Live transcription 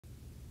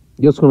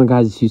What's going on,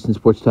 guys? It's Houston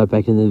Sports Talk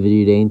back in the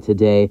video today. And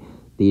today,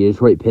 the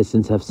Detroit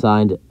Pistons have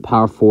signed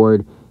power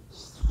forward,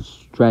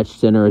 stretch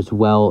center as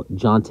well,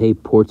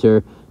 Jontay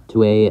Porter,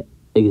 to a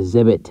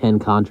Exhibit 10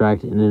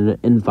 contract and an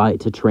invite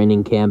to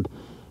training camp.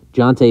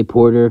 Jontay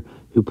Porter,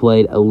 who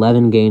played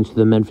 11 games for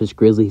the Memphis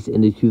Grizzlies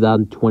in the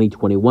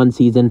 2020-21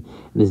 season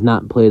and has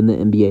not played in the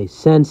NBA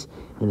since,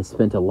 and has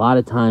spent a lot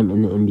of time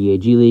in the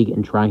NBA G League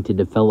and trying to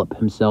develop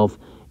himself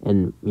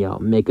and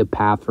make a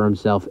path for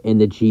himself in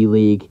the G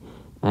League,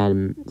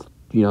 and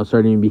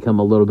starting to become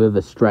a little bit of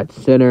a stretch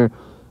center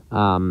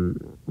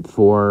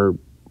for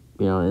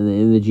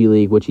in the G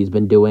League, which he's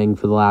been doing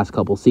for the last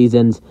couple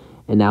seasons.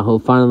 And now he'll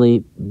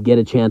finally get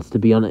a chance to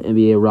be on an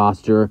NBA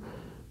roster,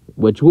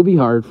 which will be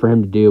hard for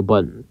him to do,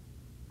 but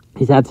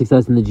he's had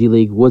success in the G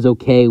League, was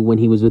okay when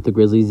he was with the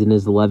Grizzlies in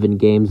his 11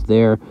 games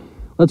there.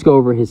 Let's go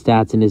over his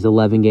stats in his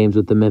 11 games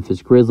with the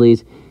Memphis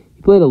Grizzlies.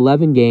 He played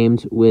 11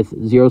 games with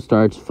 0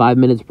 starts, 5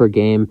 minutes per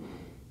game.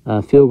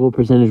 Field goal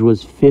percentage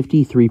was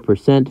 53%,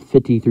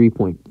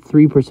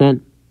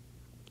 53.3%.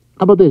 How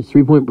about this?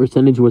 3-point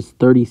percentage was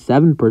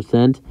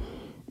 37%,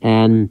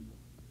 and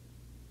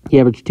he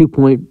averaged 2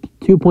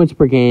 points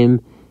per game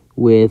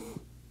with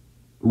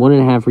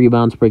 1.5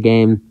 rebounds per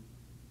game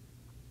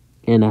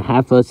and a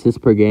half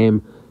assist per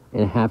game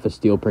and a half a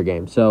steal per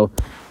game. So,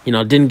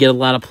 didn't get a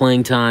lot of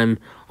playing time,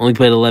 only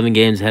played 11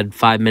 games, had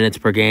 5 minutes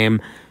per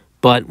game,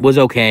 but was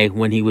okay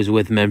when he was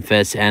with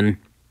Memphis, and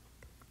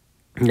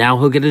now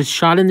he'll get a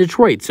shot in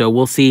Detroit. So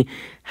we'll see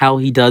how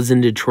he does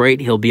in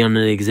Detroit. He'll be on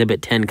an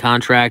Exhibit 10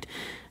 contract,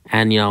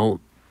 and,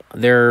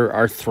 there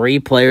are 3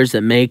 players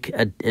that make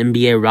an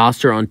NBA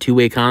roster on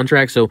 2-way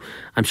contracts, so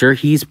I'm sure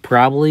he's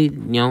probably,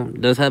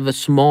 does have a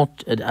small,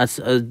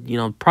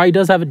 probably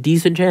does have a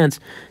decent chance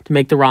to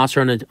make the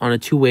roster on a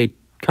 2-way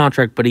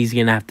contract, but he's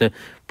going to have to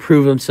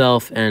prove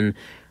himself and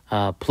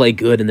play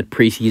good in the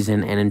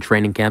preseason and in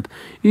training camp.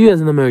 You guys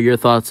let me know your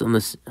thoughts on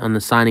the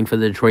signing for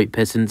the Detroit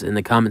Pistons in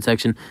the comment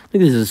section. I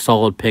think this is a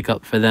solid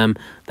pickup for them.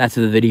 That's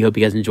the video. Hope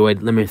you guys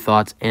enjoyed. Let me know your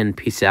thoughts, and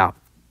peace out.